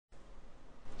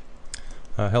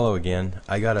Hello again.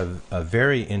 I got a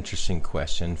very interesting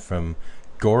question from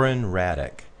Goran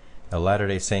Radic, a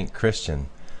Latter-day Saint Christian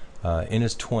in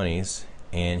his 20s,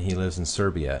 and he lives in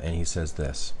Serbia, and he says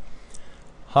this.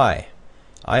 Hi,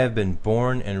 I have been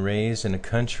born and raised in a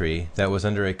country that was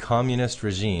under a communist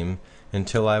regime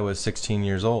until I was 16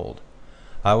 years old.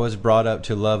 I was brought up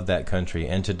to love that country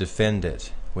and to defend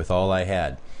it with all I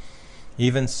had.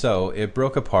 Even so, it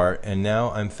broke apart, and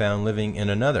now I'm found living in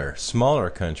another, smaller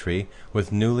country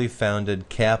with newly founded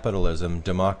capitalism,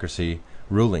 democracy,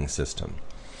 ruling system.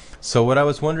 So what I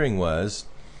was wondering was,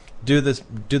 do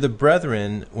the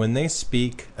brethren, when they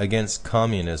speak against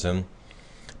communism,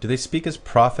 do they speak as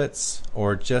prophets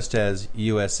or just as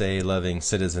U.S.A. loving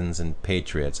citizens and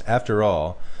patriots? After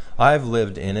all, I've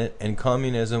lived in it, and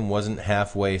communism wasn't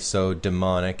halfway so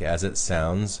demonic as it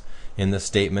sounds in the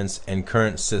statements, and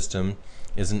current system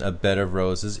isn't a bed of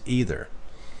roses either.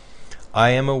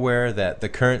 I am aware that the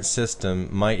current system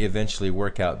might eventually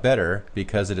work out better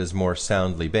because it is more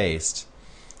soundly based.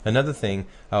 Another thing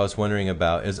I was wondering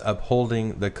about is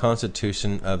upholding the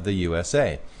Constitution of the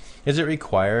U.S.A. Is it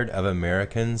required of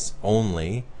Americans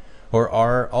only, or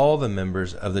are all the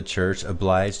members of the church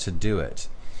obliged to do it?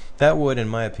 That would, in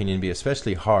my opinion, be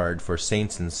especially hard for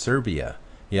saints in Serbia.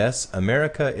 Yes,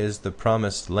 America is the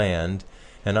promised land,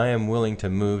 and I am willing to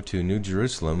move to New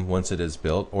Jerusalem once it is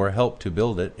built, or help to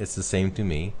build it. It's the same to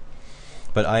me.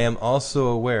 But I am also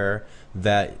aware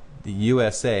that the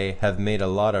U.S.A. have made a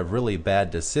lot of really bad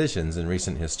decisions in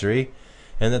recent history,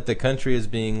 and that the country is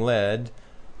being led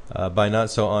by not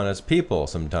so honest people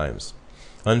sometimes.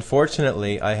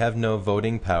 Unfortunately, I have no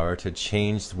voting power to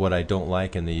change what I don't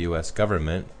like in the U.S.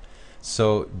 government,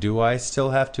 so do I still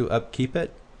have to upkeep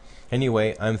it?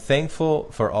 Anyway, I'm thankful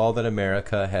for all that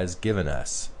America has given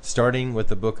us, starting with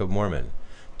the Book of Mormon,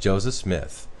 Joseph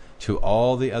Smith, to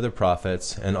all the other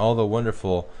prophets and all the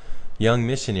wonderful young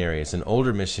missionaries and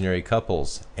older missionary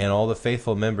couples and all the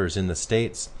faithful members in the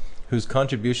states whose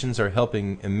contributions are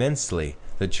helping immensely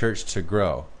the church to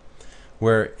grow,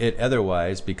 where it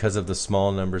otherwise, because of the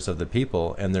small numbers of the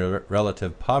people and their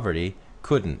relative poverty,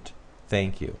 couldn't.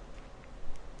 Thank you.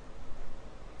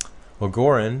 Well,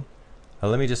 Goran,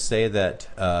 let me just say that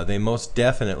they most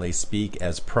definitely speak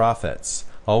as prophets.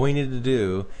 All we need to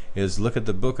do is look at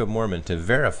the Book of Mormon to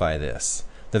verify this.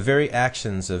 The very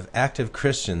actions of active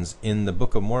Christians in the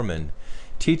Book of Mormon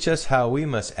teach us how we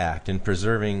must act in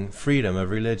preserving freedom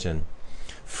of religion,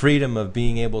 freedom of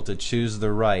being able to choose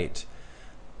the right.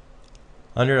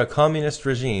 Under a communist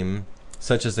regime,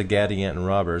 such as the Gadianton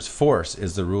robbers, force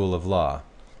is the rule of law.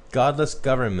 Godless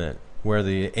government, where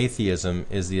the atheism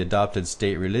is the adopted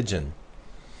state religion.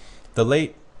 The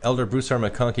late Elder Bruce R.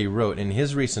 McConkie wrote in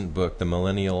his recent book, The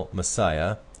Millennial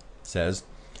Messiah, says,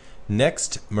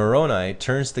 "Next, Moroni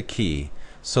turns the key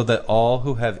so that all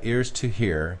who have ears to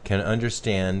hear can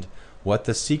understand what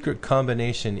the secret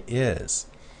combination is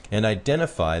and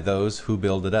identify those who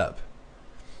build it up.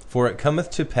 For it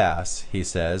cometh to pass, he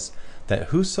says, that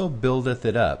whoso buildeth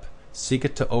it up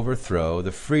seeketh to overthrow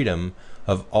the freedom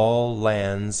of all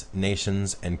lands,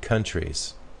 nations, and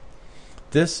countries.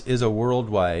 This is a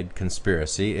worldwide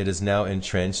conspiracy. It is now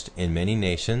entrenched in many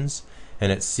nations, and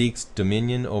it seeks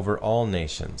dominion over all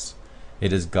nations.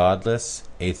 It is godless,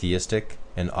 atheistic,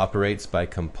 and operates by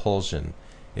compulsion.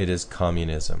 It is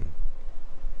communism.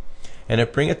 And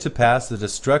it bringeth to pass the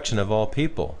destruction of all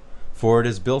people, for it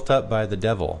is built up by the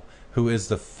devil, who is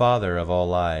the father of all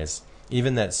lies,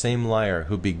 even that same liar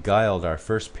who beguiled our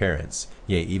first parents,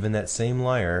 yea, even that same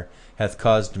liar hath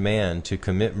caused man to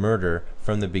commit murder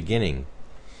from the beginning,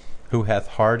 who hath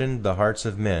hardened the hearts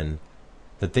of men,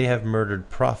 that they have murdered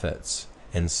prophets,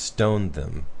 and stoned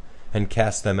them, and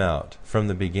cast them out from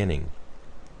the beginning."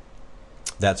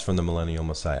 That's from the Millennial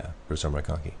Messiah, Bruce R.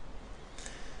 McConkie.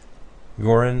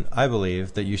 Goran, I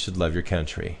believe that you should love your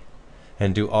country,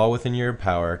 and do all within your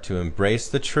power to embrace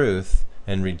the truth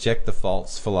and reject the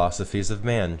false philosophies of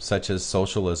man, such as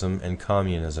socialism and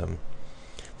communism.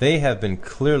 They have been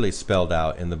clearly spelled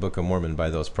out in the Book of Mormon by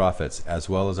those prophets, as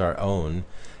well as our own,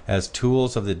 as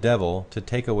tools of the devil to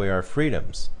take away our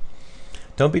freedoms.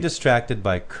 Don't be distracted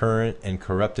by current and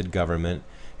corrupted government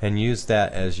and use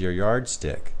that as your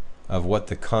yardstick of what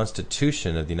the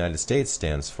Constitution of the United States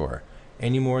stands for,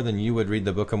 any more than you would read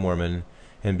the Book of Mormon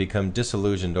and become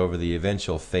disillusioned over the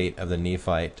eventual fate of the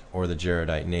Nephite or the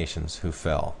Jaredite nations who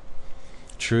fell.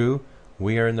 True,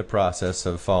 we are in the process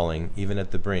of falling, even at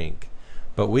the brink,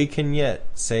 but we can yet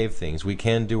save things. We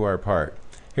can do our part.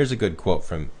 Here's a good quote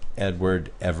from Edward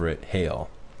Everett Hale.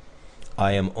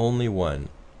 "I am only one,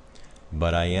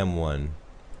 but I am one.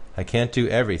 I can't do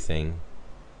everything,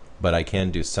 but I can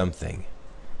do something.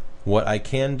 What I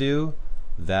can do,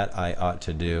 that I ought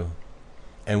to do,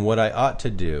 and what I ought to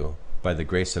do, by the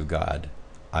grace of God,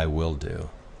 I will do.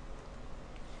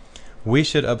 We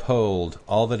should uphold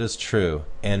all that is true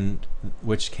and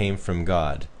which came from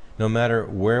God, no matter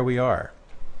where we are.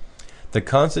 The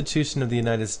Constitution of the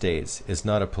United States is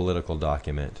not a political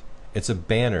document. It's a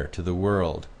banner to the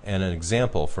world and an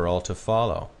example for all to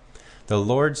follow. The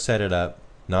Lord set it up,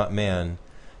 not man.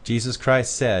 Jesus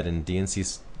Christ said in D&C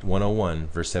 101,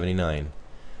 verse 79,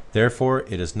 "Therefore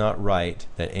it is not right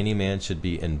that any man should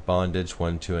be in bondage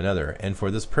one to another. And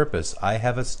for this purpose I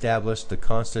have established the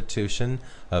Constitution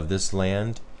of this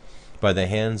land by the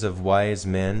hands of wise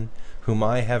men, whom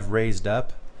I have raised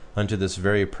up unto this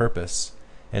very purpose,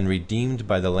 and redeemed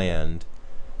the land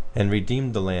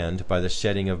by the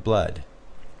shedding of blood."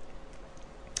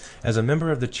 As a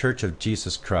member of the Church of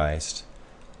Jesus Christ,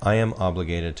 I am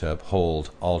obligated to uphold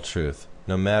all truth,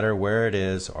 no matter where it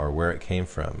is or where it came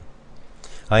from.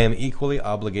 I am equally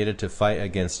obligated to fight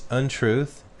against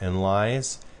untruth and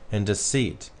lies and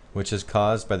deceit, which is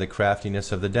caused by the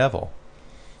craftiness of the devil.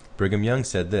 Brigham Young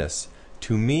said this,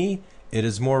 "To me, it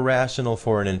is more rational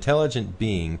for an intelligent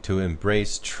being to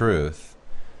embrace truth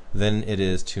than it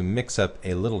is to mix up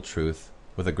a little truth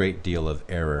with a great deal of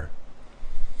error."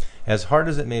 As hard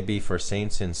as it may be for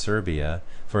saints in Serbia,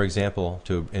 for example,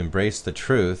 to embrace the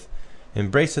truth,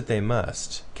 embrace it they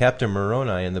must. Captain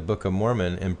Moroni in the Book of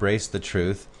Mormon embraced the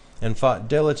truth and fought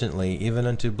diligently even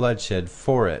unto bloodshed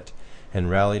for it, and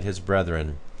rallied his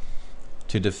brethren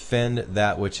to defend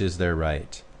that which is their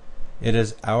right. It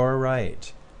is our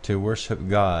right to worship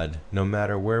God no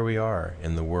matter where we are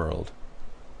in the world.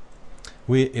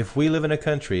 If we live in a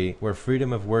country where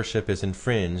freedom of worship is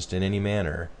infringed in any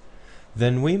manner,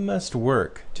 then we must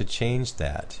work to change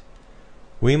that.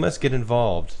 We must get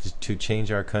involved to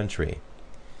change our country.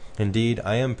 Indeed,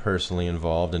 I am personally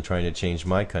involved in trying to change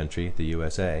my country, the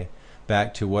U.S.A.,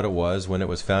 back to what it was when it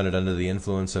was founded under the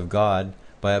influence of God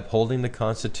by upholding the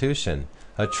Constitution,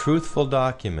 a truthful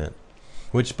document,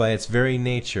 which by its very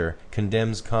nature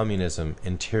condemns communism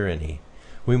and tyranny.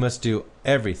 We must do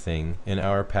everything in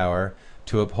our power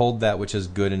to uphold that which is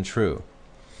good and true.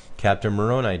 Captain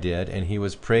Moroni did, and he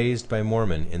was praised by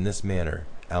Mormon in this manner.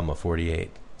 Alma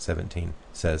 48:17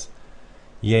 says,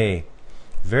 "Yea,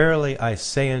 verily I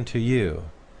say unto you,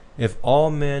 if all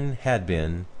men had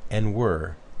been, and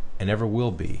were, and ever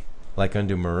will be, like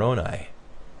unto Moroni,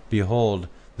 behold,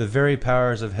 the very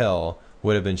powers of hell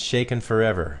would have been shaken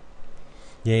forever.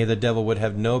 Yea, the devil would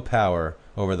have no power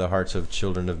over the hearts of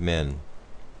children of men."